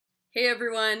Hey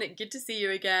everyone, good to see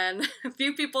you again. A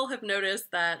few people have noticed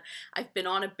that I've been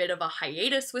on a bit of a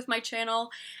hiatus with my channel,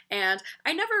 and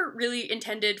I never really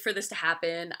intended for this to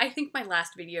happen. I think my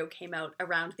last video came out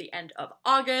around the end of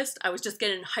August. I was just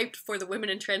getting hyped for the Women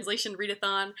in Translation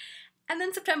readathon, and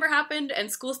then September happened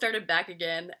and school started back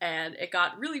again, and it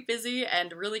got really busy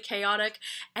and really chaotic,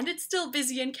 and it's still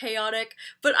busy and chaotic,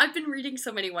 but I've been reading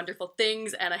so many wonderful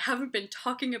things and I haven't been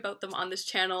talking about them on this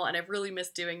channel, and I've really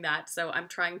missed doing that, so I'm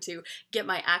trying to get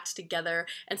my act together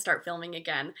and start filming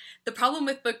again. The problem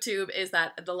with BookTube is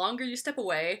that the longer you step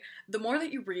away, the more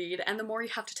that you read and the more you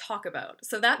have to talk about,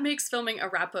 so that makes filming a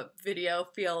wrap-up video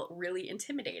feel really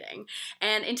intimidating.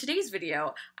 And in today's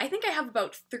video, I think I have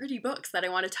about 30 books that I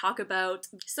want to talk about.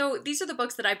 So these are the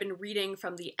books that I've been reading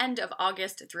from the end of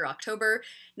August through October.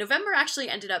 November actually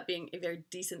ended up being a very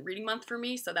decent reading month for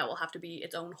me, so that will have to be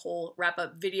its own whole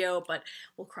wrap-up video, but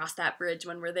we'll cross that bridge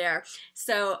when we're there.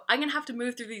 So I'm gonna have to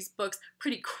move through these books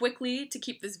pretty quickly to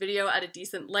keep this video at a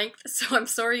decent length, so I'm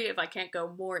sorry if I can't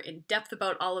go more in depth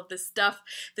about all of this stuff.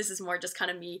 This is more just kind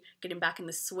of me getting back in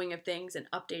the swing of things and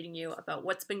updating you about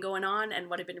what's been going on and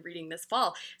what I've been reading this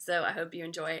fall. So I hope you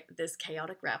enjoy this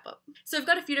chaotic wrap-up. So I've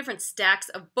got a few different stacks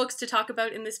of books to talk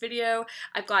about in this video.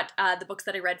 I've got the books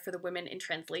that I read for the Women in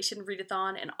Translation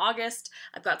readathon in August.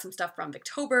 I've got some stuff from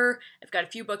October. I've got a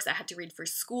few books I had to read for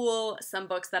school, some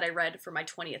books that I read for my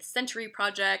 20th century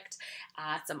project,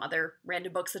 some other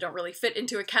random books that don't really fit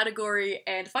into a category,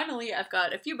 and finally I've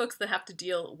got a few books that have to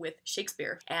deal with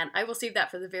Shakespeare, and I will save that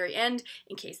for the very end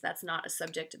in case that's not a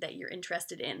subject that you're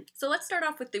interested in. So let's start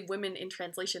off with the Women in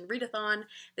Translation readathon.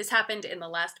 This happened in the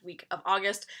last week of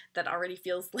August. That already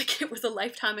feels like it was a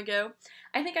lifetime ago.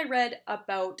 I think I read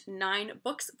about 9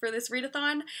 books for this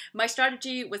readathon. My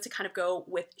strategy was to kind of go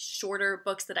with shorter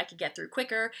books that I could get through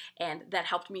quicker, and that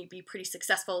helped me be pretty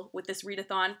successful with this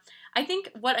readathon. I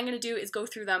think what I'm going to do is go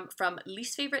through them from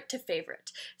least favorite to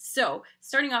favorite. So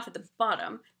starting off at the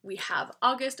bottom, we have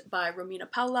August by Romina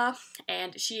Paula,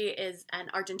 and she is an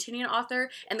Argentinian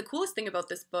author, and the coolest thing about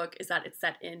this book is that it's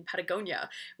set in Patagonia,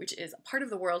 which is a part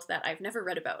of the world that I've never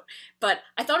read about. But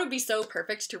I thought it would be so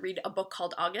perfect to read a book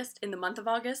called August in the month of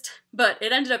August, but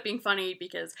it ended up being funny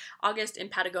because August in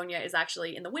Patagonia is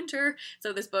actually in the winter,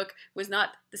 so this book was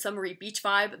not the summery beach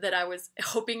vibe that I was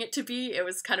hoping it to be. It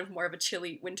was kind of more of a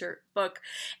chilly winter book,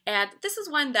 and this is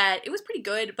one that it was pretty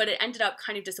good, but it ended up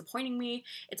kind of disappointing me.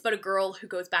 It's about a girl who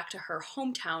goes back to her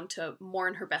hometown to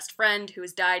mourn her best friend who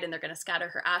has died, and they're going to scatter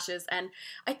her ashes, and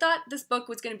I thought this book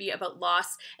was going to be about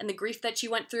loss and the grief that she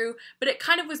went through, but it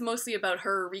kind of was mostly about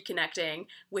her reconnecting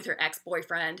with her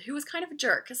ex-boyfriend who was kind of a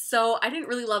jerk. So I didn't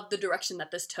really love the direction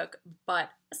that this took,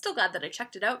 but I'm still glad that I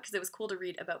checked it out because it was cool to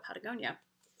read about Patagonia.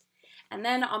 And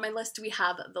then on my list we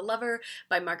have The Lover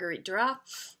by Marguerite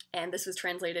Duras, and this was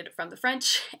translated from the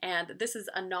French, and this is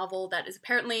a novel that is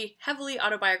apparently heavily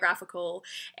autobiographical,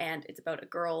 and it's about a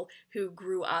girl who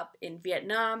grew up in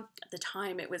Vietnam. At the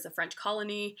time it was a French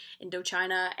colony,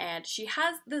 Indochina, and she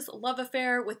has this love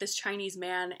affair with this Chinese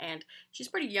man, and she's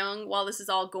pretty young while this is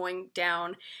all going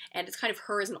down, and it's kind of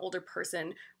her as an older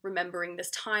person remembering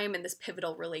this time and this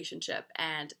pivotal relationship,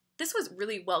 and this was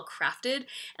really well crafted,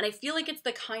 and I feel like it's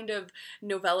the kind of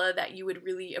novella that you would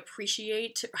really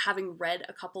appreciate having read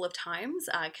a couple of times,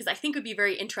 because I think it would be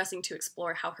very interesting to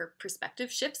explore how her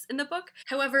perspective shifts in the book.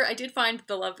 However, I did find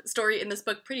the love story in this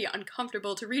book pretty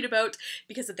uncomfortable to read about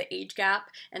because of the age gap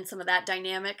and some of that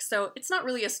dynamic, so it's not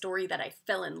really a story that I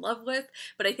fell in love with,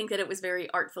 but I think that it was very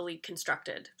artfully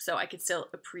constructed, so I could still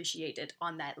appreciate it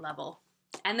on that level.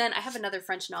 And then I have another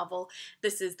French novel.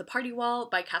 This is The Party Wall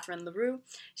by Leroux.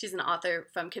 She's an author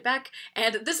from Quebec,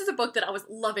 and this is a book that I was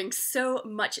loving so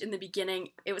much in the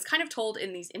beginning. It was kind of told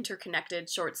in these interconnected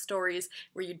short stories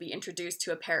where you'd be introduced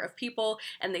to a pair of people,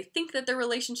 and they think that their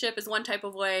relationship is one type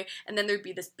of way, and then there'd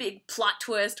be this big plot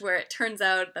twist where it turns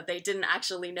out that they didn't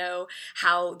actually know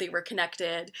how they were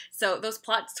connected. So those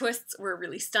plot twists were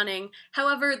really stunning.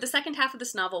 However, the second half of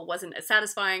this novel wasn't as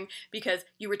satisfying because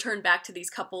you return back to these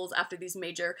couples after these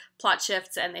major plot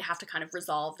shifts and they have to kind of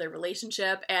resolve their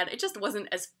relationship, and it just wasn't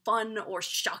as fun or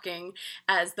shocking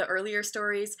as the earlier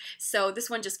stories. So this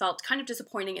one just felt kind of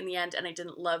disappointing in the end, and I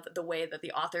didn't love the way that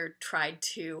the author tried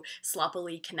to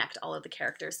sloppily connect all of the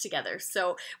characters together.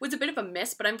 So it was a bit of a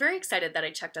miss, but I'm very excited that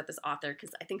I checked out this author because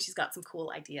I think she's got some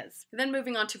cool ideas. Then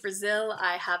moving on to Brazil,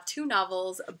 I have 2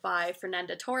 novels by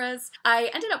Fernanda Torres. I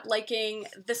ended up liking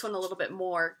this one a little bit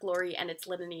more, Glory and its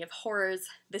Litany of Horrors.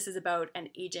 This is about an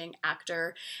aging actor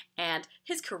and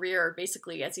his career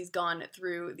basically as he's gone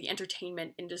through the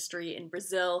entertainment industry in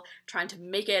Brazil, trying to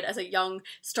make it as a young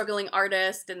struggling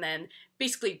artist and then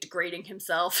basically degrading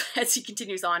himself as he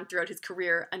continues on throughout his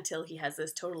career until he has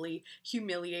this totally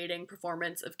humiliating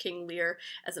performance of King Lear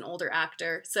as an older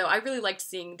actor. So I really liked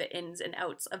seeing the ins and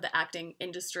outs of the acting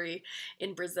industry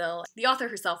in Brazil. The author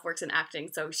herself works in acting,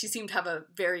 so she seemed to have a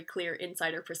very clear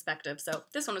insider perspective, so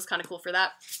this one was kind of cool for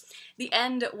that. The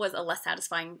end was a less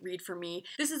satisfying read for me.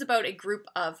 This is about a group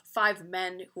of 5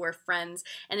 men who are friends,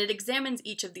 and it examines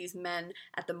each of these men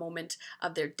at the moment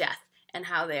of their death and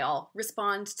how they all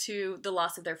respond to the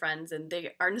loss of their friends, and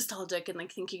they are nostalgic and like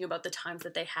thinking about the times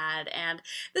that they had. And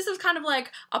this was kind of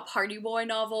like a party boy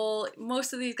novel.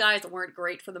 Most of these guys weren't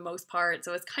great for the most part,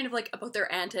 so it's kind of like about their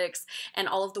antics and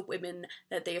all of the women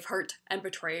that they have hurt and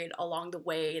betrayed along the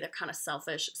way. They're kind of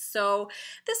selfish. So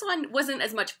this one wasn't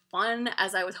as much fun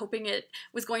as I was hoping it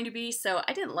was going to be, so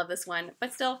I didn't love this one,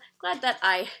 but still glad that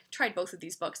I tried both of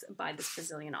these books by this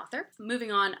Brazilian author.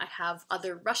 Moving on, I have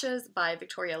Other Russias by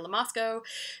Victoria Lemosko.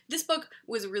 This book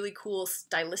was really cool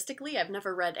stylistically. I've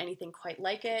never read anything quite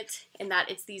like it, in that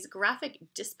it's these graphic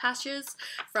dispatches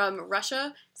from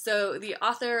Russia. So the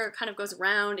author kind of goes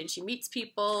around and she meets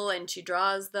people and she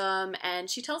draws them and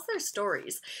she tells their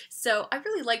stories. So I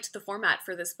really liked the format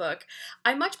for this book.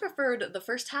 I much preferred the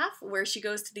first half, where she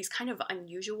goes to these kind of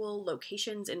unusual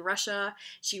locations in Russia.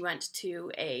 She went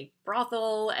to a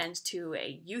brothel and to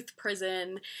a youth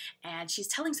prison, and she's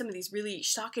telling some of these really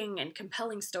shocking and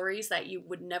compelling stories that you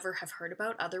would never have heard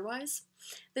about otherwise.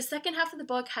 The second half of the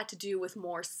book had to do with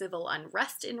more civil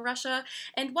unrest in Russia,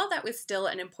 and while that was still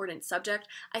an important subject,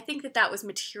 I think that that was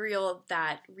material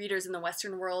that readers in the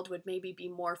Western world would maybe be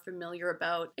more familiar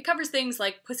about. It covers things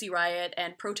like Pussy Riot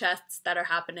and protests that are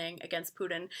happening against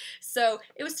Putin, so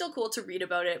it was still cool to read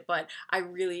about it, but I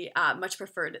really much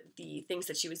preferred the things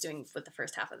that she was doing with the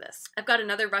first half of this. I've got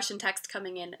another Russian text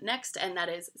coming in next, and that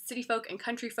is City Folk and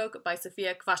Country Folk by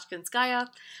Sofia Khvoshchinskaya.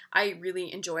 I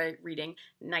really enjoy reading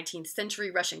 19th century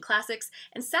Russian classics,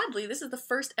 and sadly this is the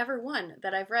first ever one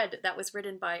that I've read that was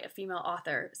written by a female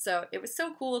author, so it was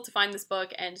so cool to find this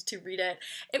book and to read it.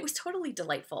 It was totally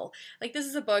delightful. Like, this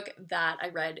is a book that I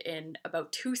read in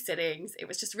about 2 sittings. It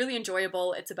was just really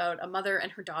enjoyable. It's about a mother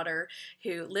and her daughter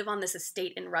who live on this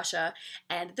estate in Russia,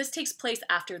 and this takes place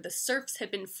after the serfs had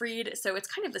been freed, so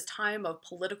it's kind of this time of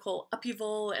political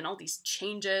upheaval and all these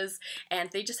changes, and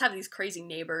they just have these crazy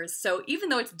neighbors. So even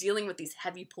though it's dealing with these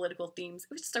heavy political themes,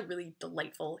 it was just a really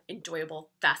delightful, enjoyable,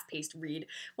 fast-paced read.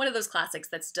 One of those classics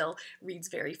that still reads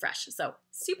very fresh. So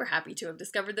super happy to have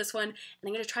discovered this one, and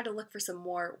I'm going to try to look for some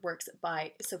more works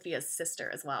by Sofia's sister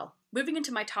as well. Moving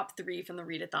into my top 3 from the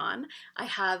Readathon, I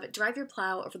have Drive Your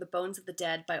Plow Over the Bones of the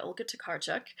Dead by Olga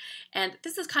Tokarchuk, and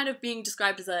this is kind of being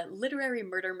described as a literary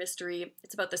murder mystery.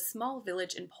 It's about this small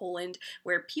village in Poland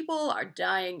where people are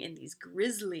dying in these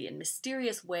grisly and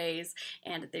mysterious ways,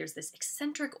 and there's this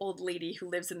eccentric old lady who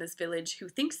lives in this village who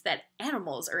thinks that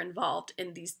animals are involved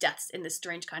in these deaths in this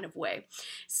strange kind of way.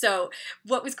 So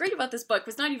what was great about this book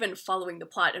was not even following the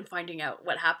plot and finding out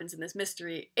what happens in this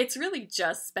mystery. It's really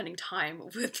just spending time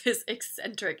with this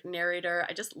eccentric narrator.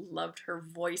 I just loved her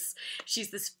voice.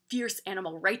 She's this fierce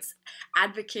animal rights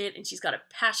advocate, and she's got a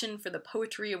passion for the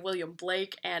poetry of William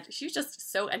Blake, and she's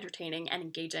just so entertaining and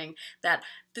engaging that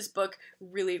this book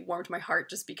really warmed my heart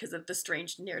just because of the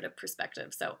strange narrative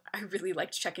perspective. So I really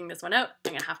liked checking this one out.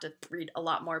 I'm gonna have to read a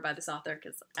lot more by this author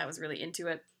because I was really into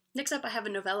it. Next up, I have a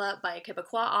novella by a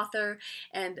Quebecois author,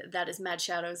 and that is Mad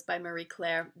Shadows by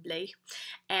Marie-Claire Blais.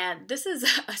 And this is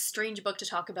a strange book to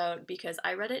talk about because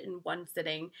I read it in one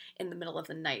sitting in the middle of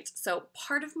the night. So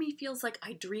part of me feels like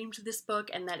I dreamed this book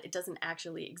and that it doesn't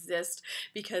actually exist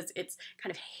because it's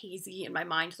kind of hazy in my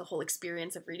mind, the whole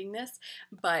experience of reading this.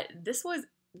 But this was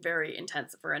very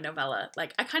intense for a novella.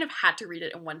 Like, I kind of had to read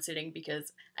it in one sitting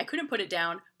because I couldn't put it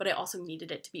down, but I also needed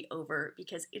it to be over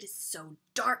because it is so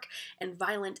dark and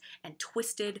violent and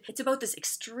twisted. It's about this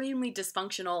extremely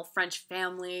dysfunctional French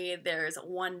family. There's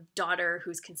one daughter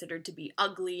who's considered to be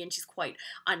ugly and she's quite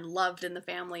unloved in the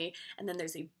family, and then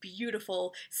there's a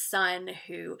beautiful son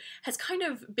who has kind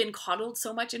of been coddled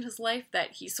so much in his life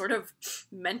that he's sort of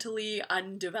mentally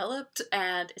undeveloped,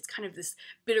 and it's kind of this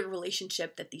bitter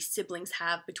relationship that these siblings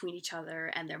have between each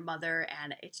other and their mother,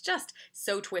 and it's just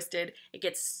so twisted. It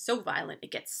gets so violent,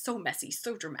 it gets so messy,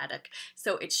 so dramatic.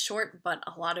 So it's short, but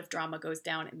a lot of drama goes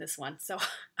down in this one, so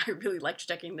I really liked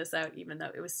checking this out even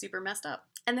though it was super messed up.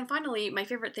 And then finally, my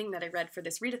favorite thing that I read for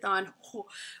this readathon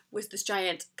was this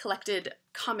giant collected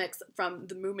comics from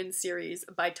the Moomin series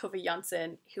by Tove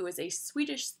Jansson, who is a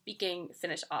Swedish-speaking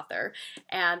Finnish author.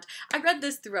 And I read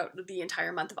this throughout the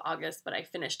entire month of August, but I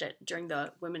finished it during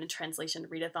the Women in Translation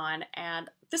readathon, and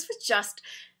this was just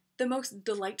the most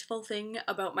delightful thing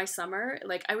about my summer.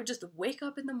 Like, I would just wake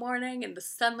up in the morning and the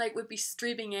sunlight would be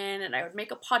streaming in, and I would make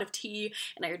a pot of tea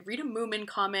and I would read a Moomin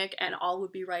comic, and all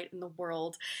would be right in the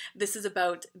world. This is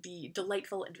about the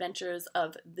delightful adventures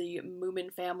of the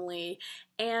Moomin family,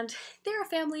 and they're a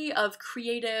family of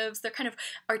creatives. They're kind of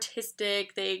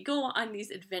artistic. They go on these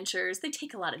adventures. They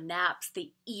take a lot of naps.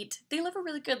 They eat. They live a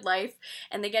really good life,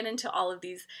 and they get into all of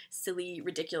these silly,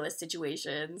 ridiculous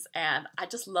situations, and I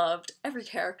just loved every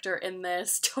character in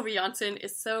this. Tove Jansson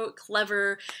is so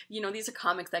clever. You know, these are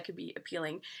comics that could be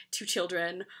appealing to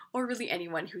children or really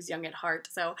anyone who's young at heart,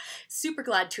 so super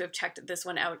glad to have checked this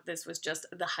one out. This was just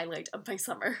the highlight of my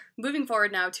summer. Moving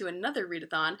forward now to another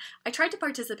readathon, I tried to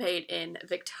participate in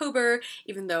Victober.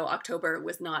 Even though October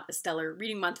was not a stellar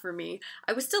reading month for me,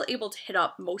 I was still able to hit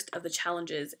up most of the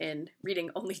challenges in reading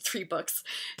only 3 books.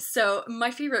 So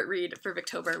my favorite read for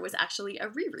Victober was actually a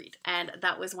reread, and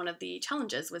that was one of the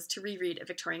challenges, was to reread a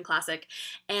Victorian classic,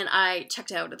 and I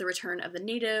checked out The Return of the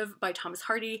Native by Thomas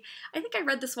Hardy. I think I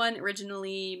read this one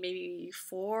originally maybe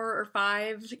 4 or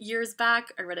 5 years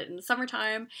back. I read it in the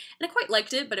summertime, and I quite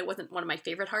liked it, but it wasn't one of my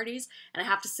favorite Hardys, and I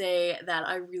have to say that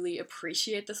I really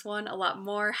appreciate this one a lot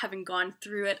more, having gone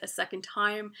through it a second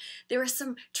time. There are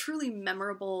some truly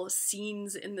memorable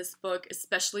scenes in this book,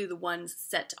 especially the ones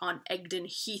set on Egdon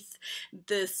Heath.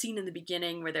 The scene in the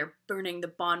beginning where they're burning the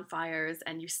bonfires,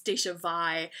 and Eustacia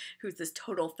Vi, who's this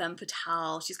total femme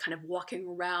fatale, she's kind of walking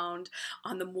around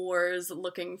on the moors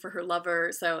looking for her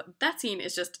lover, so that scene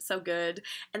is just so good.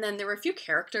 And then there were a few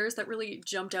characters that really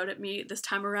jumped out at me this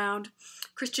time around.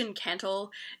 Christian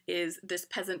Campbell is this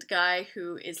peasant guy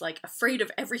who is like afraid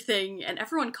of everything, and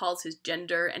everyone calls his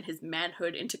gender and his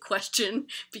manhood into question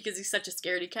because he's such a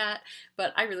scaredy cat,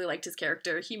 but I really liked his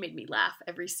character. He made me laugh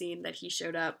every scene that he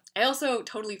showed up. I also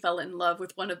totally fell in love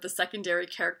with one of the secondary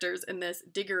characters in this,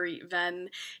 Diggory Venn.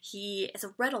 He is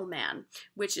a Reddle man,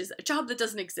 which is a job that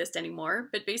doesn't exist anymore,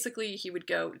 but basically he would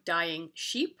go dyeing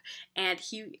sheep, and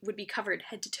he would be covered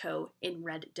head to toe in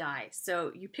red dye.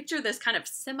 So you picture this kind of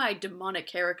semi-demonic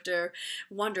character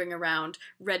wandering around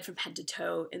red from head to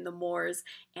toe in the moors,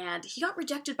 and he got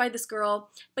rejected by this girl,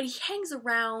 but he hangs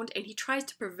around and he tries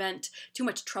to prevent too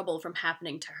much trouble from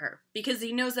happening to her because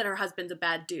he knows that her husband's a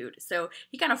bad dude. So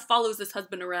he kind of follows this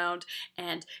husband around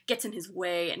and gets in his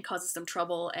way and causes some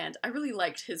trouble, and I really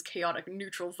liked his chaotic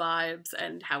neutral vibes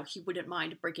and how he wouldn't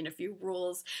mind breaking a few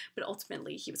rules, but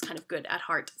ultimately he was kind of good at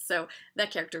heart. So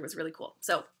that character was really cool.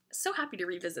 So happy to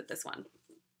revisit this one.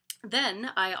 Then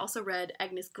I also read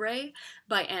Agnes Grey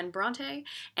by Anne Bronte,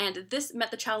 and this met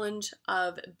the challenge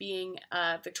of being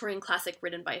a Victorian classic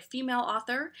written by a female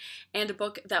author and a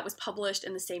book that was published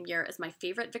in the same year as my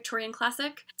favorite Victorian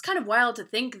classic. It's kind of wild to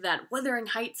think that Wuthering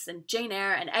Heights and Jane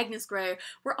Eyre and Agnes Grey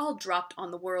were all dropped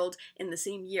on the world in the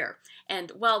same year.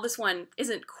 And while this one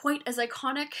isn't quite as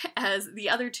iconic as the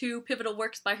other 2 pivotal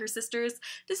works by her sisters,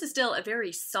 this is still a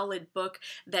very solid book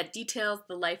that details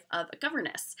the life of a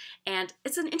governess. And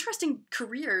it's an interesting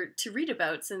career to read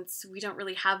about, since we don't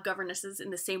really have governesses in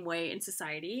the same way in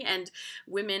society, and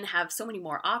women have so many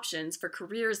more options for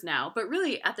careers now. But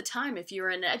really, at the time, if you were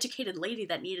an educated lady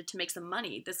that needed to make some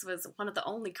money, this was one of the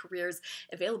only careers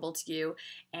available to you,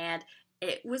 and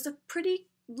it was a pretty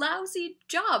lousy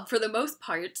job for the most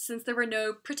part, since there were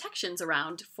no protections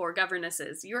around for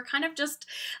governesses. You were kind of just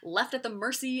left at the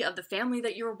mercy of the family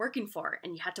that you were working for,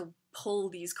 and you had to pull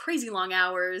these crazy long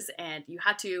hours, and you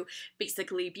had to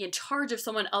basically be in charge of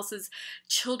someone else's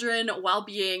children while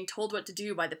being told what to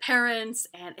do by the parents,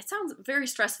 and it sounds very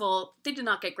stressful. They did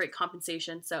not get great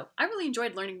compensation, so I really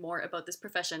enjoyed learning more about this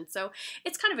profession. So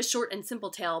it's kind of a short and simple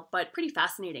tale, but pretty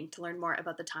fascinating to learn more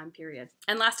about the time period.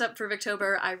 And last up for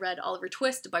Victober, I read Oliver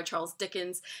Twist by Charles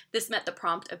Dickens. This met the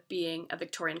prompt of being a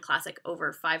Victorian classic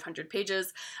over 500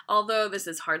 pages, although this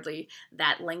is hardly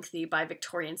that lengthy by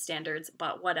Victorian standards,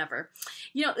 but whatever.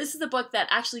 You know, this is a book that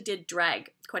actually did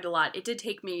drag quite a lot. It did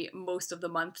take me most of the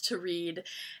month to read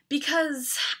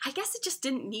because I guess it just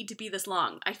didn't need to be this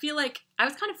long. I feel like I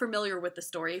was kind of familiar with the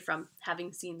story from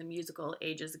having seen the musical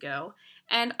ages ago,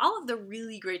 and all of the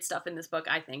really great stuff in this book,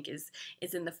 I think, is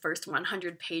in the first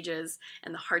 100 pages,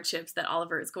 and the hardships that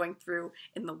Oliver is going through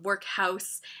in the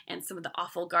workhouse and some of the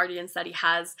awful guardians that he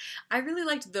has. I really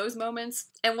liked those moments,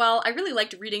 and while I really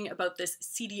liked reading about this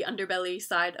seedy underbelly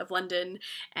side of London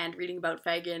and reading about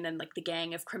Fagin and like the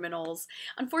gang of criminals,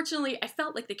 unfortunately I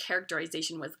felt like the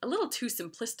characterization was a little too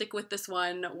simplistic with this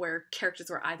one, where characters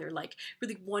were either like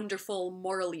really wonderful,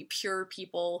 morally pure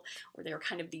people, or they were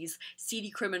kind of these seedy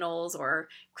criminals, or or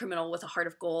criminal with a heart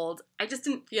of gold. I just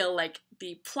didn't feel like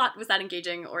the plot was that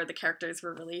engaging or the characters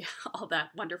were really all that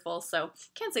wonderful, so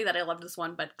can't say that I loved this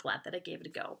one, but glad that I gave it a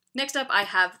go. Next up, I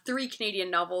have 3 Canadian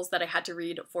novels that I had to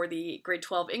read for the grade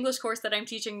 12 English course that I'm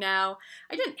teaching now.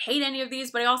 I didn't hate any of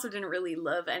these, but I also didn't really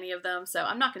love any of them, so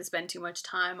I'm not going to spend too much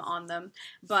time on them.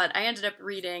 But I ended up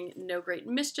reading No Great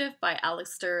Mischief by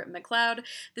Alistair MacLeod.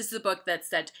 This is a book that's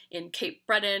set in Cape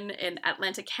Breton in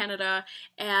Atlantic Canada,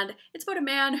 and it's about a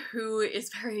man who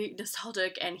is very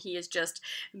nostalgic, and he is just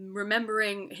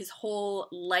remembering his whole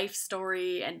life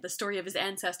story and the story of his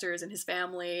ancestors and his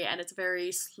family, and it's a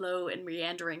very slow and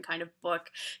meandering kind of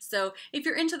book. So if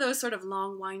you're into those sort of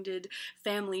long-winded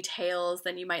family tales,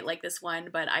 then you might like this one,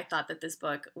 but I thought that this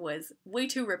book was way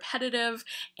too repetitive,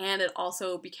 and it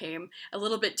also became a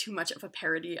little bit too much of a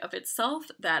parody of itself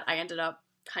that I ended up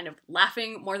kind of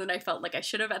laughing more than I felt like I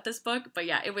should have at this book. But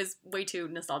yeah, it was way too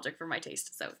nostalgic for my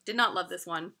taste, so did not love this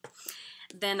one.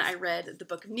 Then I read The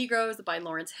Book of Negroes by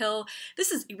Lawrence Hill.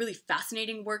 This is a really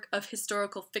fascinating work of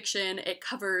historical fiction. It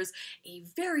covers a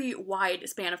very wide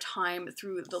span of time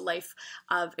through the life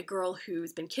of a girl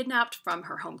who's been kidnapped from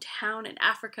her hometown in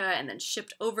Africa and then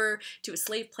shipped over to a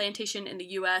slave plantation in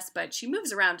the US, but she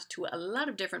moves around to a lot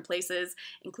of different places,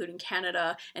 including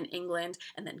Canada and England,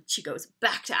 and then she goes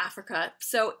back to Africa.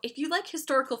 So if you like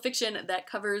historical fiction that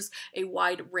covers a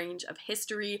wide range of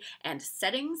history and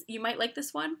settings, you might like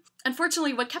this one. Unfortunately,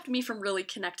 what kept me from really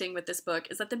connecting with this book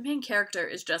is that the main character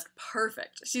is just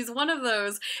perfect. She's one of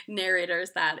those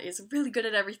narrators that is really good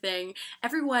at everything.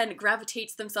 Everyone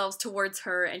gravitates themselves towards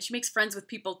her, and she makes friends with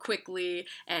people quickly,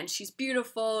 and she's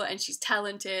beautiful, and she's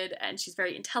talented, and she's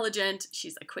very intelligent.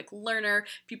 She's a quick learner.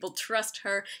 People trust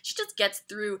her. She just gets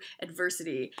through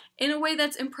adversity in a way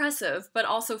that's impressive, but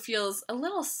also feels a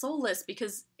little soulless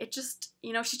because it just,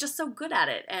 you know, she's just so good at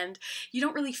it, and you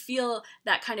don't really feel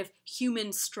that kind of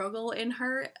human struggle in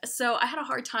her. So I had a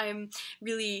hard time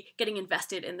really getting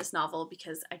invested in this novel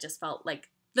because I just felt like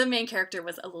the main character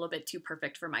was a little bit too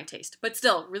perfect for my taste, but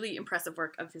still, really impressive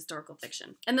work of historical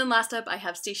fiction. And then last up, I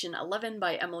have Station 11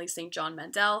 by Emily St. John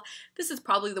Mandel. This is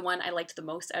probably the one I liked the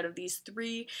most out of these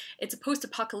 3. It's a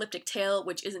post-apocalyptic tale,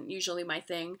 which isn't usually my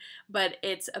thing, but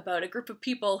it's about a group of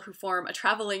people who form a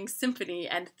traveling symphony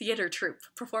and theater troupe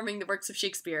performing the works of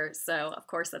Shakespeare, so of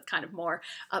course that's kind of more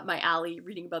up my alley,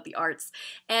 reading about the arts.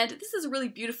 And this is a really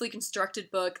beautifully constructed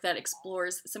book that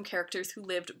explores some characters who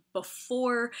lived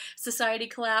before society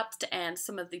collapsed and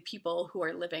some of the people who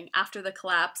are living after the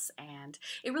collapse, and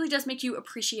it really does make you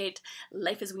appreciate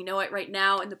life as we know it right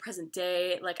now in the present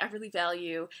day. Like, I really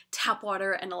value tap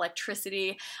water and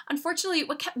electricity. Unfortunately,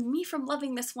 what kept me from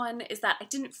loving this one is that I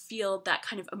didn't feel that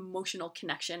kind of emotional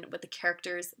connection with the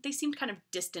characters. They seemed kind of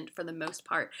distant for the most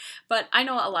part, but I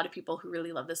know a lot of people who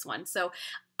really love this one, so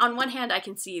on one hand, I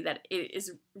can see that it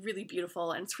is really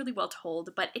beautiful and it's really well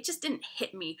told, but it just didn't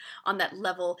hit me on that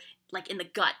level, like in the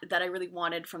gut, that I really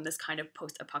wanted from this kind of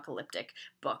post-apocalyptic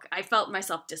book. I felt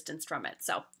myself distanced from it,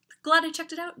 so glad I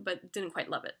checked it out, but didn't quite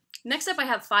love it. Next up, I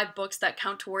have 5 books that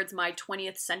count towards my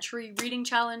 20th century reading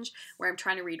challenge, where I'm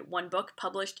trying to read 1 book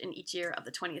published in each year of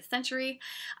the 20th century.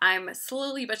 I'm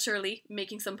slowly but surely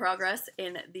making some progress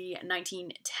in the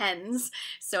 1910s,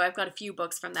 so I've got a few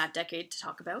books from that decade to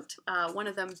talk about. One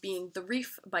of them being The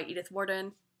Reef by Edith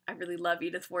Wharton. I really love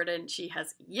Edith Wharton. She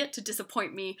has yet to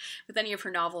disappoint me with any of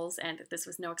her novels, and this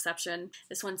was no exception.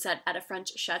 This one's set at a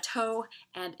French chateau,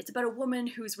 and it's about a woman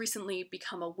who's recently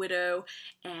become a widow,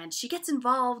 and she gets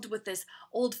involved with this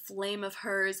old flame of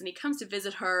hers, and he comes to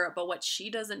visit her, but what she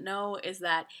doesn't know is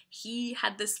that he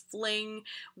had this fling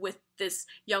with this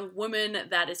young woman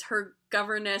that is her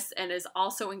governess and is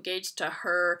also engaged to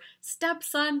her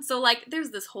stepson. So like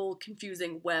there's this whole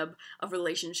confusing web of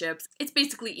relationships. It's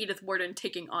basically Edith Wharton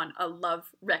taking on a love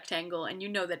rectangle, and you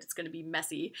know that it's going to be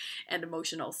messy and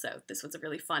emotional, so this was a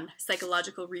really fun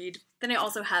psychological read. Then I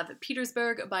also have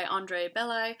Petersburg by Andrei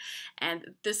Bely,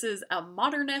 and this is a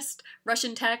modernist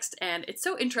Russian text, and it's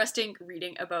so interesting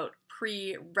reading about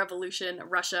pre-revolution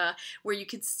Russia, where you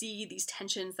can see these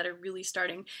tensions that are really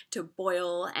starting to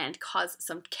boil and cause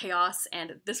some chaos,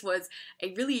 and this was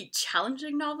a really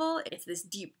challenging novel. It's this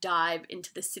deep dive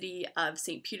into the city of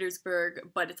St. Petersburg,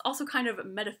 but it's also kind of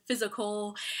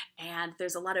metaphysical, and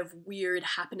there's a lot of weird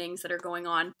happenings that are going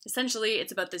on. Essentially,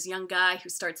 it's about this young guy who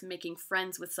starts making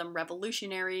friends with some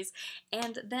revolutionaries,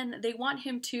 and then they want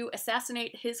him to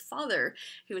assassinate his father,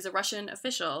 who is a Russian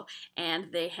official,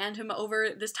 and they hand him over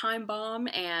this time bomb,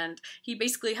 and he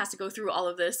basically has to go through all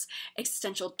of this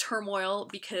existential turmoil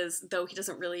because though he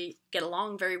doesn't really get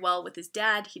along very well with his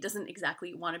dad, he doesn't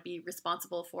exactly want to be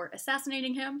responsible for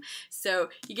assassinating him. So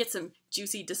you get some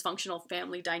juicy dysfunctional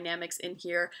family dynamics in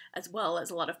here, as well as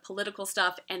a lot of political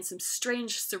stuff and some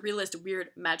strange, surrealist, weird,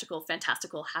 magical,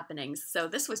 fantastical happenings. So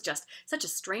this was just such a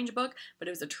strange book, but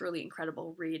it was a truly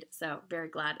incredible read, so very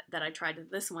glad that I tried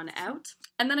this one out.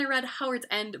 And then I read Howard's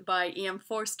End by E.M.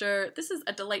 Forster. This is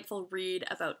a delightful read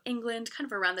about England, kind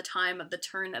of around the time of the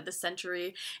turn of the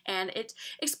century, and it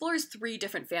explores three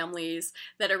different families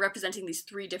that are representing these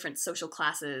three different social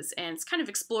classes, and it's kind of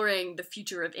exploring the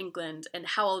future of England and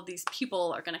how all of these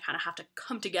people are going to kind of have to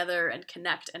come together and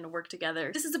connect and work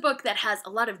together. This is a book that has a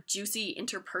lot of juicy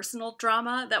interpersonal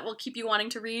drama that will keep you wanting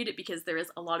to read because there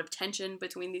is a lot of tension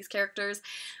between these characters,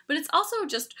 but it's also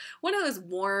just one of those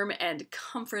warm and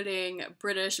comforting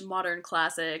British modern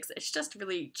classics. It's just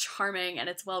really charming and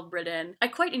it's well written. I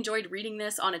quite enjoyed reading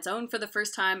this on its own for the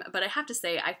first time, but I have to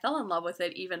say I fell in love with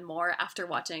it even more after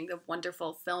watching the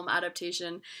wonderful film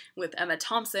adaptation with Emma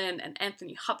Thompson and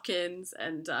Anthony Hopkins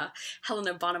and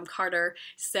Helena Bonham Carter.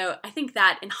 So I think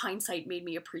that in hindsight made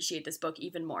me appreciate this book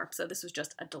even more. So this was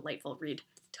just a delightful read.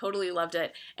 Totally loved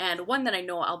it, and one that I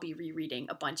know I'll be rereading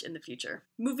a bunch in the future.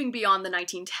 Moving beyond the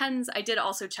 1910s, I did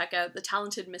also check out The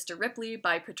Talented Mr. Ripley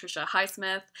by Patricia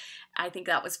Highsmith. I think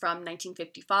that was from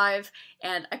 1955,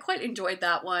 and I quite enjoyed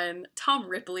that one. Tom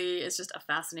Ripley is just a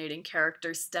fascinating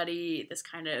character study, this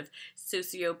kind of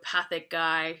sociopathic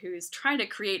guy who's trying to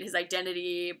create his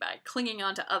identity by clinging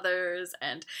on to others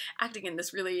and acting in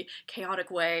this really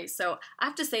chaotic way. So I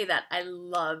have to say that I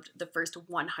loved the first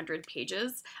 100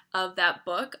 pages of that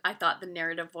book. I thought the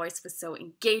narrative voice was so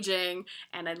engaging,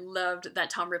 and I loved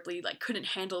that Tom Ripley couldn't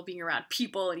handle being around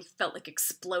people and he felt like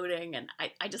exploding, and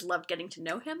I just loved getting to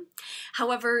know him.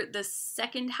 However, the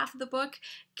second half of the book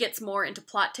gets more into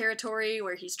plot territory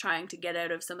where he's trying to get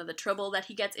out of some of the trouble that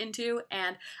he gets into,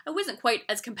 and I wasn't quite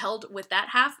as compelled with that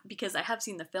half because I have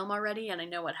seen the film already and I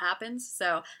know what happens,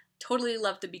 so totally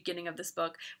loved the beginning of this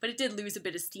book, but it did lose a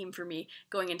bit of steam for me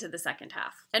going into the second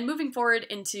half. And moving forward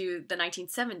into the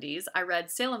 1970s, I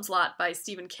read Salem's Lot by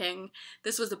Stephen King.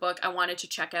 This was a book I wanted to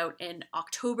check out in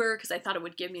October because I thought it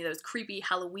would give me those creepy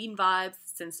Halloween vibes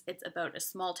since it's about a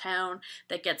small town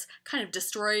that gets kind of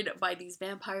destroyed by these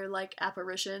vampire-like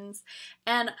apparitions.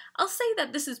 And I'll say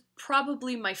that this is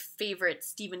probably my favorite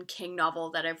Stephen King novel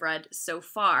that I've read so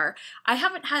far. I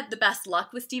haven't had the best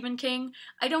luck with Stephen King.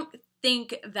 I don't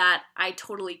think that I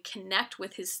totally connect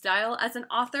with his style as an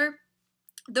author,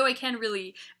 though I can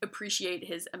really appreciate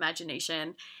his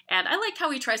imagination, and I like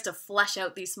how he tries to flesh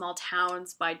out these small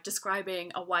towns by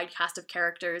describing a wide cast of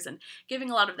characters and giving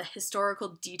a lot of the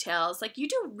historical details. You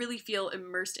do really feel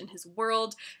immersed in his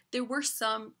world. There were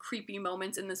some creepy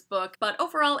moments in this book, but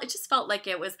overall it just felt like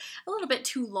it was a little bit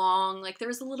too long, there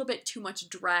was a little bit too much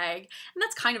drag, and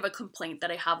that's kind of a complaint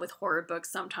that I have with horror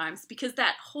books sometimes, because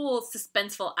that whole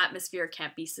suspenseful atmosphere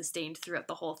can't be sustained throughout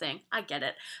the whole thing. I get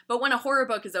it, but when a horror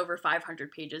book is over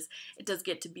 500 pages, it does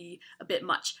get to be a bit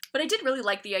much. But I did really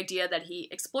like the idea that he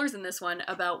explores in this one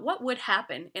about what would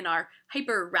happen in our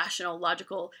hyper-rational,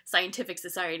 logical, scientific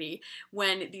society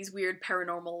when these weird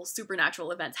paranormal,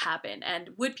 supernatural events happen, and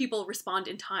would people respond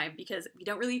in time because we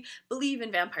don't really believe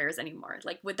in vampires anymore?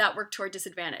 Would that work to our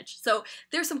disadvantage? So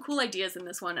there's some cool ideas in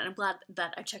this one, and I'm glad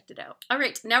that I checked it out.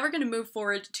 Alright, now we're going to move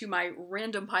forward to my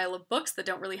random pile of books that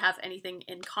don't really have anything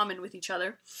in common with each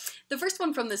other. The first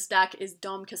one from this stack is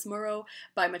Dom Casmurro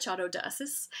by Machado de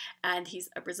Assis, and he's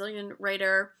a Brazilian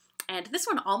writer. And this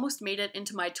one almost made it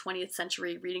into my 20th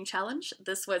century reading challenge.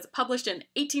 This was published in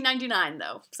 1899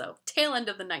 though, so tail end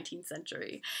of the 19th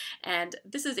century. And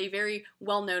this is a very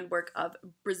well-known work of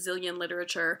Brazilian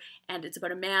literature, and it's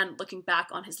about a man looking back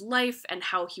on his life and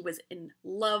how he was in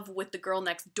love with the girl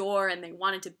next door and they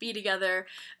wanted to be together,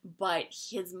 but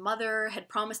his mother had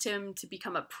promised him to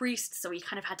become a priest, so he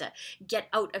kind of had to get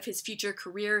out of his future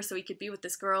career so he could be with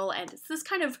this girl, and it's this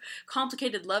kind of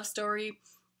complicated love story.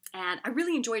 And I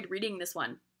really enjoyed reading this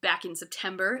one back in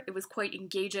September. It was quite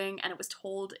engaging and it was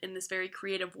told in this very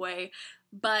creative way.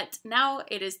 But now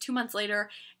it is 2 months later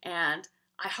and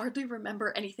I hardly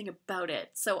remember anything about it.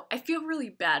 So I feel really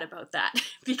bad about that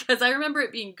because I remember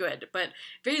it being good, but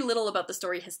very little about the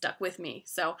story has stuck with me.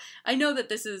 So I know that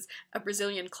this is a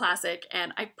Brazilian classic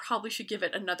and I probably should give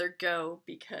it another go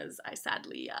because I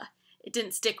sadly it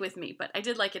didn't stick with me, but I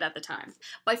did like it at the time.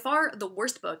 By far, the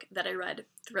worst book that I read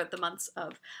throughout the months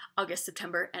of August,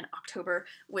 September, and October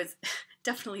was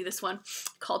definitely this one,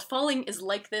 called Falling is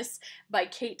Like This by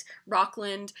Kate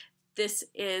Rockland. This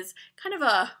is kind of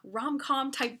a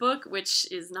rom-com type book, which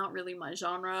is not really my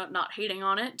genre, not hating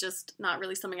on it, just not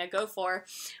really something I go for.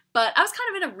 But I was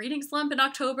kind of in a reading slump in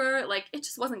October, like it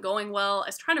just wasn't going well. I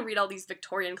was trying to read all these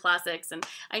Victorian classics and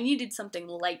I needed something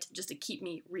light just to keep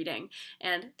me reading.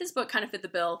 And this book kind of fit the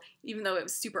bill, even though it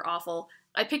was super awful.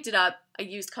 I picked it up, a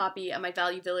used copy at my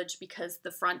Value Village because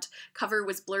the front cover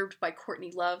was blurbed by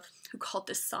Courtney Love, who called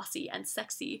this saucy and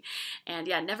sexy. And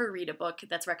yeah, never read a book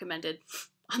that's recommended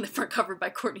on the front cover by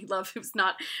Courtney Love. It was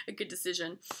not a good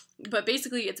decision. But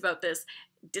basically it's about this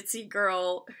ditzy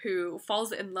girl who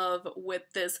falls in love with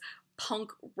this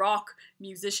punk rock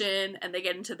musician, and they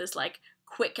get into this like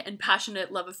quick and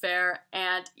passionate love affair.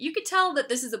 And you could tell that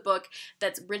this is a book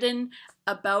that's written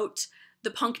about the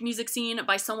punk music scene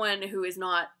by someone who is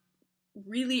not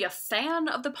really a fan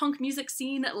of the punk music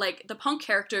scene. Like, the punk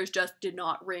characters just did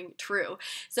not ring true.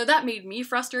 So that made me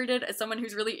frustrated as someone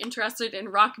who's really interested in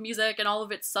rock music and all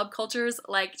of its subcultures.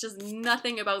 Like, just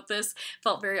nothing about this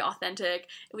felt very authentic.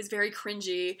 It was very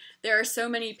cringy. There are so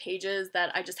many pages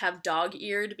that I just have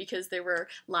dog-eared because there were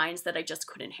lines that I just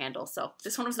couldn't handle. So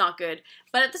this one was not good.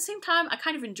 But at the same time, I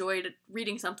kind of enjoyed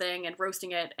reading something and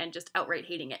roasting it and just outright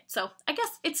hating it. So I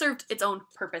guess it served its own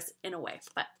purpose in a way,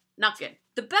 but not good.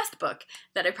 The best book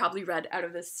that I probably read out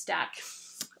of this stack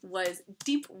was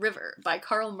Deep River by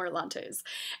Karl Merlantes,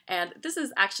 and this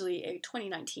is actually a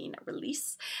 2019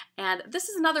 release, and this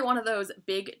is another one of those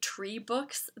big tree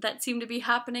books that seem to be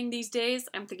happening these days.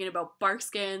 I'm thinking about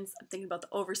Barkskins, I'm thinking about The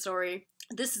Overstory.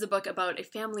 This is a book about a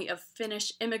family of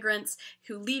Finnish immigrants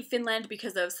who leave Finland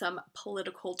because of some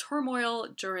political turmoil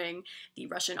during the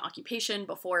Russian occupation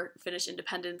before Finnish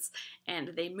independence,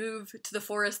 and they move to the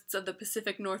forests of the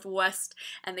Pacific Northwest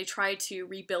and they try to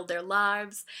rebuild their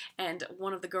lives. And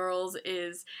one of the girls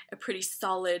is a pretty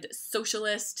solid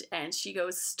socialist, and she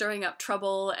goes stirring up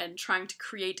trouble and trying to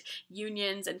create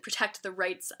unions and protect the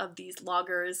rights of these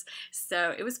loggers.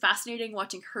 So it was fascinating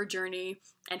watching her journey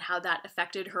and how that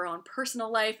affected her own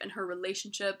personal life and her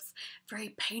relationships.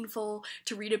 Very painful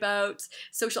to read about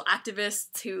social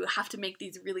activists who have to make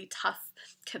these really tough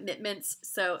commitments.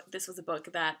 So this was a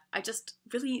book that I just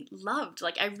really loved.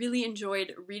 Like, I really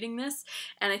enjoyed reading this,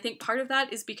 and I think part of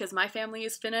that is because my family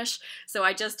is Finnish, so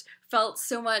I just felt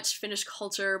so much Finnish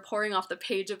culture pouring off the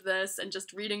page of this, and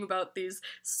just reading about these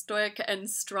stoic and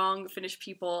strong Finnish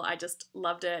people. I just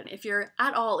loved it. If you're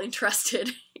at all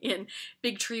interested in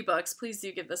big tree books, please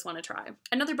do give this one a try.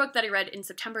 Another book that I read in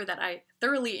September that I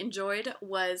thoroughly enjoyed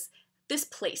was This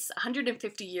Place,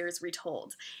 150 Years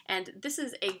Retold. And this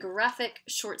is a graphic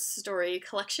short story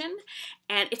collection,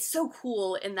 and it's so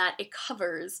cool in that it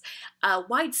covers a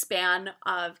wide span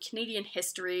of Canadian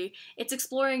history. It's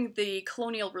exploring the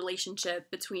colonial relationship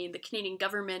between the Canadian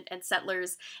government and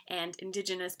settlers and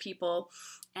Indigenous people,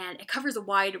 and it covers a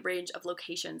wide range of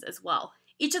locations as well.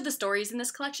 Each of the stories in this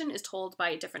collection is told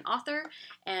by a different author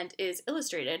and is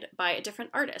illustrated by a different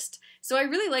artist. So I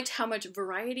really liked how much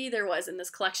variety there was in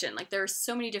this collection. Like, there are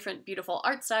so many different beautiful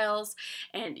art styles,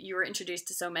 and you were introduced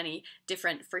to so many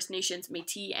different First Nations,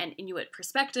 Métis, and Inuit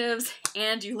perspectives,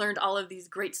 and you learned all of these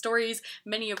great stories,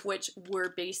 many of which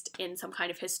were based in some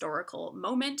kind of historical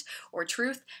moment or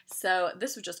truth. So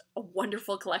this was just a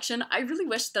wonderful collection. I really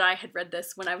wish that I had read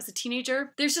this when I was a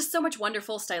teenager. There's just so much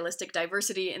wonderful stylistic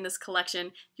diversity in this collection.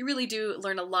 You really do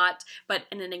learn a lot, but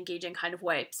in an engaging kind of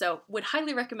way. So would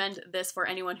highly recommend this for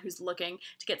anyone who's looking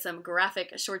to get some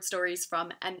graphic short stories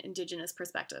from an Indigenous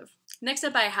perspective. Next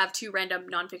up, I have two random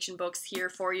nonfiction books here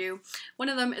for you. One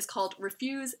of them is called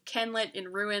Refuse, Canlit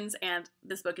in Ruins, and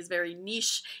this book is very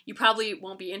niche. You probably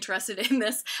won't be interested in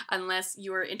this unless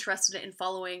you are interested in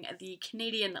following the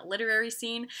Canadian literary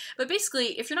scene. But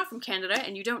basically, if you're not from Canada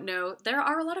and you don't know, there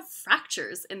are a lot of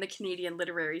fractures in the Canadian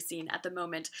literary scene at the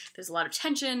moment. There's a lot of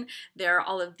tension. There are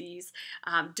all of these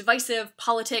divisive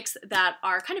politics that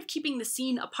are kind of keeping the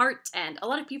scene apart, and a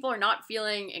lot of people are not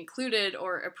feeling included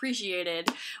or appreciated,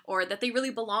 or that they really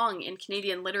belong in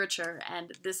Canadian literature.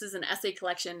 And this is an essay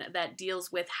collection that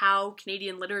deals with how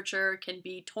Canadian literature can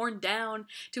be torn down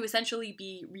to essentially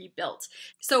be rebuilt.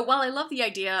 So while I love the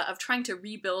idea of trying to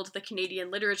rebuild the Canadian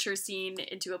literature scene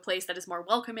into a place that is more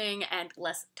welcoming and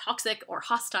less toxic or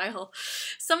hostile,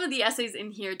 some of the essays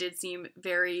in here did seem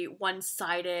very one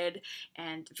one-sided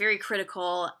and very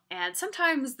critical, and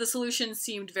sometimes the solutions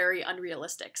seemed very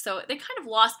unrealistic. So they kind of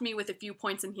lost me with a few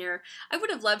points in here. I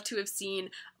would have loved to have seen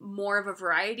more of a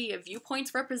variety of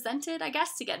viewpoints represented, I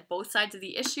guess, to get both sides of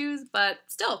the issues, but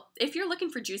still, if you're looking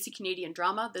for juicy Canadian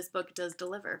drama, this book does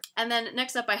deliver. And then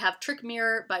next up I have Trick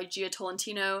Mirror by Gia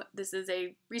Tolentino. This is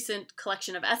a recent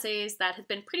collection of essays that has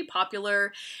been pretty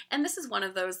popular, and this is one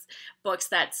of those books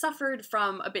that suffered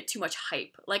from a bit too much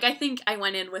hype. Like, I think I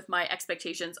went in with my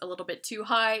expectations a little bit too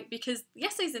high because the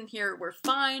essays in here were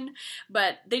fine,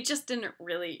 but they just didn't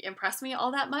really impress me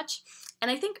all that much. And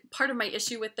I think part of my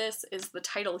issue with this is the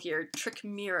title here, Trick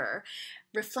Mirror,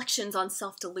 Reflections on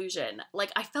Self-Delusion.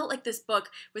 Like, I felt like this book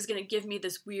was going to give me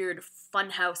this weird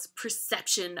funhouse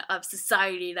perception of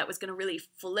society that was going to really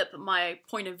flip my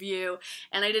point of view,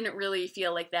 and I didn't really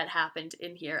feel like that happened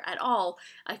in here at all.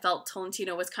 I felt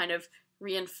Tolentino was kind of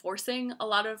reinforcing a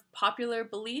lot of popular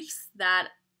beliefs that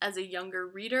as a younger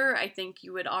reader, I think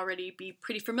you would already be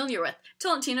pretty familiar with.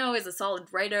 Tolentino is a solid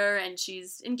writer and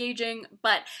she's engaging,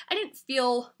 but I didn't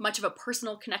feel much of a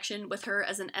personal connection with her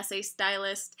as an essay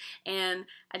stylist, and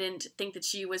I didn't think that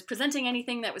she was presenting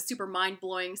anything that was super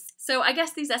mind-blowing. So I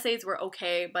guess these essays were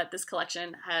okay, but this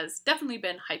collection has definitely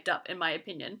been hyped up in my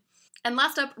opinion. And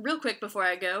last up, real quick before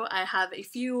I go, I have a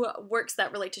few works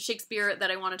that relate to Shakespeare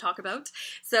that I want to talk about.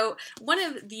 So one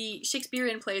of the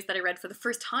Shakespearean plays that I read for the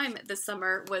first time this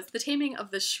summer was The Taming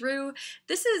of the Shrew.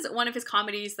 This is one of his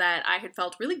comedies that I had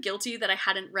felt really guilty that I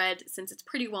hadn't read since it's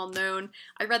pretty well known.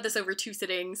 I read this over 2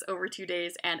 sittings, over 2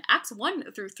 days, and Acts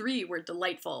 1 through 3 were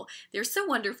delightful. They're so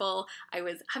wonderful. I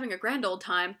was having a grand old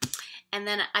time. And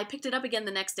then I picked it up again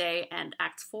the next day, and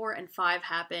Acts 4 and 5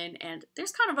 happen, and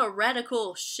there's kind of a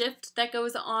radical shift that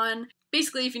goes on.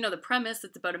 Basically, if you know the premise,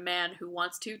 it's about a man who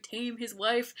wants to tame his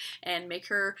wife and make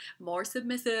her more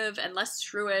submissive and less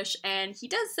shrewish, and he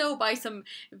does so by some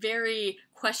very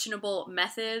questionable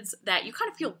methods that you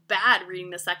kind of feel bad reading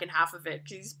the second half of it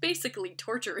because he's basically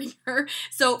torturing her.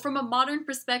 So from a modern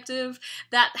perspective,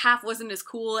 that half wasn't as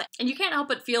cool, and you can't help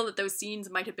but feel that those scenes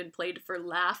might have been played for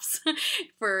laughs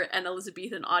for an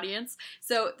Elizabethan audience.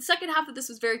 So the second half of this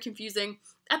was very confusing.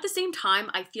 At the same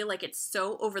time, I feel like it's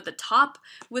so over the top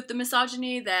with the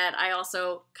misogyny that I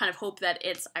also kind of hope that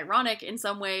it's ironic in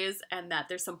some ways and that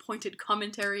there's some pointed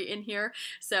commentary in here.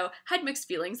 So I had mixed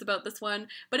feelings about this one,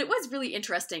 but it was really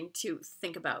interesting to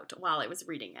think about while I was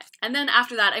reading it. And then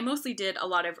after that, I mostly did a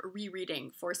lot of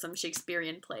rereading for some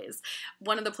Shakespearean plays.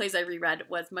 One of the plays I reread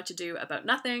was Much Ado About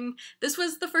Nothing. This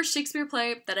was the first Shakespeare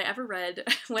play that I ever read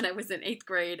when I was in 8th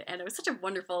grade, and it was such a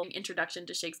wonderful introduction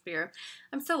to Shakespeare.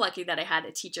 I'm so lucky that I had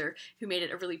a teacher who made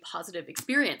it a really positive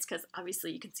experience, because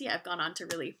obviously you can see I've gone on to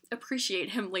really appreciate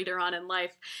him later on in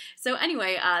life. So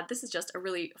anyway, this is just a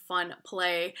really fun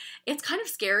play. It's kind of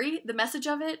scary, the message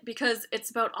of it, because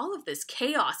it's about all of this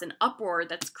chaos and uproar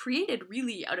that's created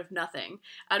really out of nothing,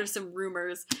 out of some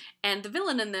rumors, and the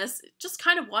villain in this just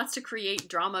kind of wants to create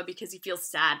drama because he feels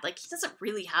sad. Like, he doesn't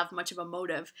really have much of a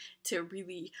motive to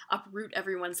really uproot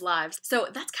everyone's lives. So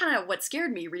that's kind of what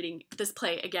scared me reading this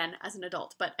play again as an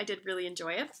adult, but I did really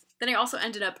enjoy it. Then I also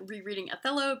ended up rereading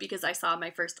Othello because I saw my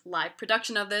first live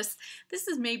production of this. This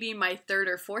is maybe my 3rd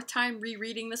or 4th time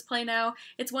rereading this play now.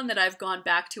 It's one that I've gone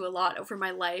back to a lot over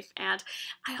my life, and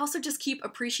I also just keep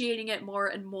appreciating it more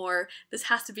and more. This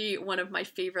has to be one of my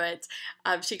favorite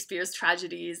of Shakespeare's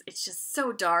tragedies. It's just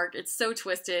so dark, it's so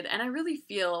twisted, and I really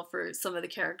feel for some of the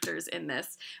characters in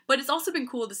this. But it's also been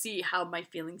cool to see how my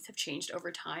feelings have changed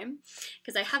over time,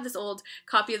 because I have this old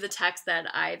copy of the text that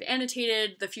I've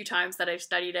annotated the few times that I've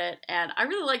studied it, and I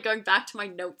really like going back to my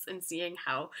notes and seeing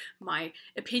how my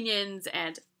opinions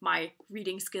and my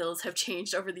reading skills have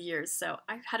changed over the years, so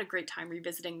I've had a great time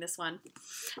revisiting this one.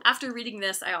 After reading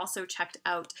this, I also checked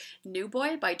out New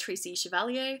Boy by Tracy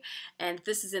Chevalier, and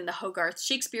this is in the Hogarth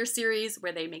Shakespeare series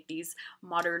where they make these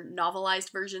modern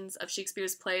novelized versions of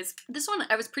Shakespeare's plays. This one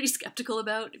I was pretty skeptical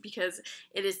about because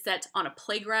it is set on a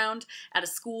playground at a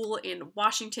school in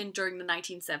Washington during the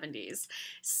 1970s.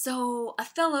 So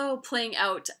Othello playing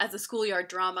out as a schoolyard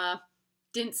drama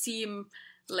didn't seem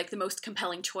like the most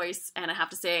compelling choice, and I have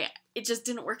to say, it just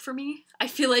didn't work for me. I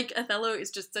feel like Othello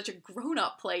is just such a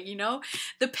grown-up play, you know?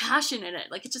 The passion in it,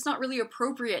 like, it's just not really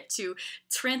appropriate to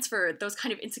transfer those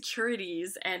kind of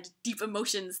insecurities and deep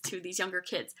emotions to these younger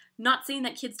kids. Not saying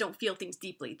that kids don't feel things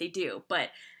deeply, they do, but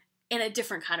in a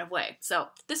different kind of way. So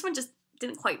this one just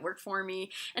didn't quite work for me.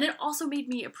 And it also made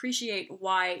me appreciate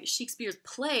why Shakespeare's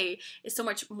play is so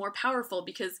much more powerful,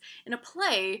 because in a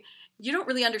play, you don't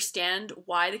really understand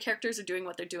why the characters are doing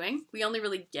what they're doing. We only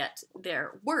really get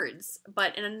their words.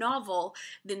 But in a novel,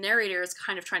 the narrator is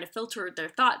kind of trying to filter their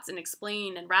thoughts and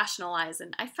explain and rationalize,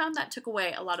 and I found that took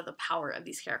away a lot of the power of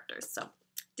these characters. So,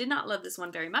 did not love this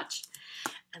one very much.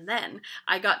 And then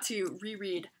I got to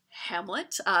reread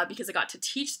Hamlet, because I got to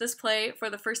teach this play for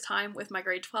the first time with my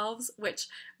grade 12s, which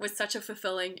was such a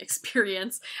fulfilling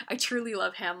experience. I truly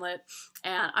love Hamlet,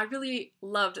 and I really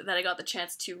loved that I got the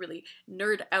chance to really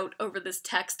nerd out over this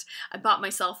text. I bought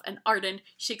myself an Arden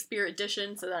Shakespeare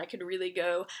edition so that I could really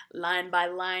go line by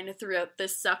line throughout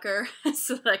this sucker,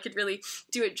 so that I could really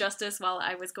do it justice while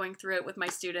I was going through it with my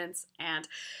students, and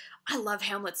I love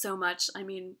Hamlet so much. I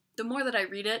mean, the more that I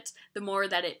read it, the more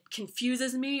that it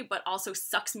confuses me, but also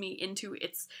sucks me into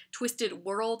its twisted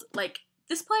world. Like,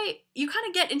 this play, you kind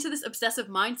of get into this obsessive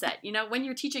mindset, you know, when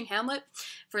you're teaching Hamlet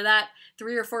for that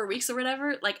 3 or 4 weeks or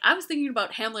whatever. Like, I was thinking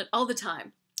about Hamlet all the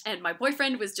time. And my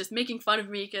boyfriend was just making fun of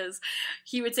me because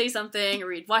he would say something,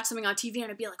 or he'd watch something on TV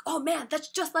and I'd be like, oh man, that's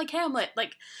just like Hamlet.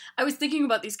 Like, I was thinking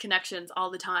about these connections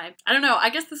all the time. I don't know, I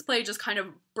guess this play just kind of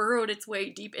burrowed its way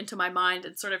deep into my mind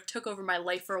and sort of took over my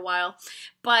life for a while.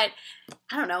 But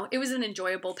I don't know, it was an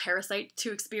enjoyable parasite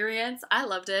to experience. I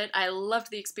loved it. I loved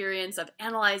the experience of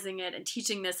analyzing it and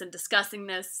teaching this and discussing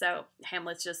this. So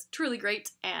Hamlet's just truly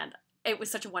great, and it was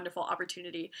such a wonderful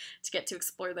opportunity to get to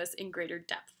explore this in greater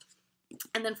depth.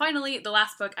 And then finally, the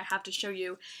last book I have to show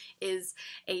you is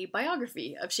a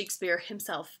biography of Shakespeare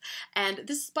himself. And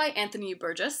this is by Anthony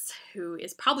Burgess, who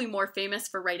is probably more famous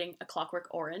for writing A Clockwork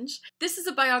Orange. This is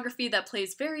a biography that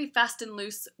plays very fast and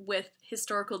loose with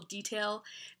historical detail.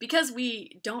 Because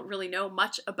we don't really know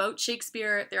much about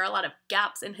Shakespeare, there are a lot of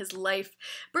gaps in his life.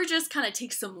 Burgess kind of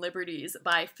takes some liberties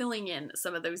by filling in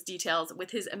some of those details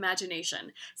with his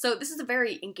imagination. So this is a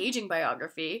very engaging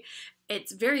biography.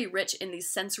 It's very rich in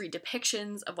these sensory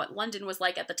depictions of what London was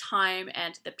like at the time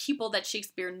and the people that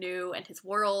Shakespeare knew and his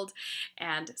world,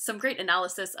 and some great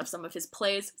analysis of some of his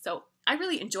plays. So I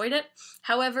really enjoyed it.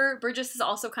 However, Burgess is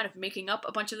also kind of making up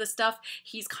a bunch of this stuff.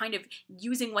 He's kind of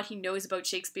using what he knows about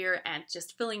Shakespeare and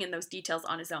just filling in those details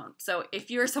on his own. So if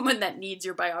you're someone that needs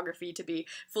your biography to be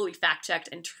fully fact-checked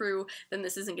and true, then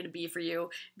this isn't going to be for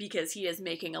you, because he is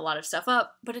making a lot of stuff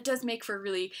up, but it does make for a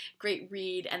really great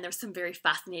read, and there's some very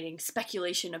fascinating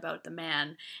speculation about the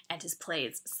man and his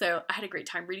plays. So I had a great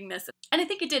time reading this, and I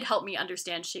think it did help me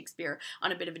understand Shakespeare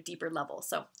on a bit of a deeper level.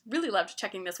 So really loved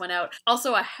checking this one out.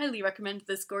 Also, I highly recommend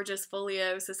this gorgeous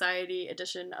Folio Society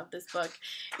edition of this book.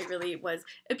 It really was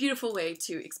a beautiful way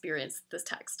to experience this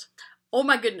text. Oh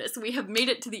my goodness, we have made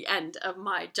it to the end of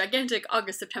my gigantic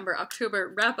August, September,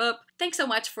 October wrap-up. Thanks so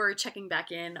much for checking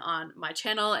back in on my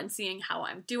channel and seeing how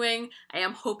I'm doing. I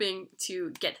am hoping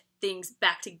to get things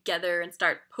back together and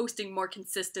start posting more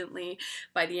consistently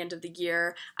by the end of the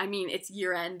year. I mean, it's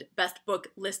year-end best book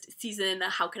list season.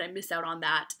 How could I miss out on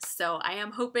that? So I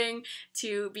am hoping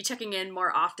to be checking in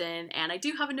more often, and I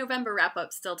do have a November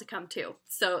wrap-up still to come too.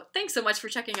 So thanks so much for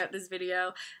checking out this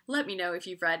video. Let me know if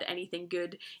you've read anything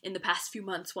good in the past few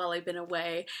months while I've been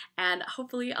away, and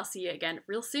hopefully I'll see you again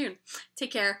real soon.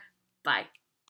 Take care. Bye.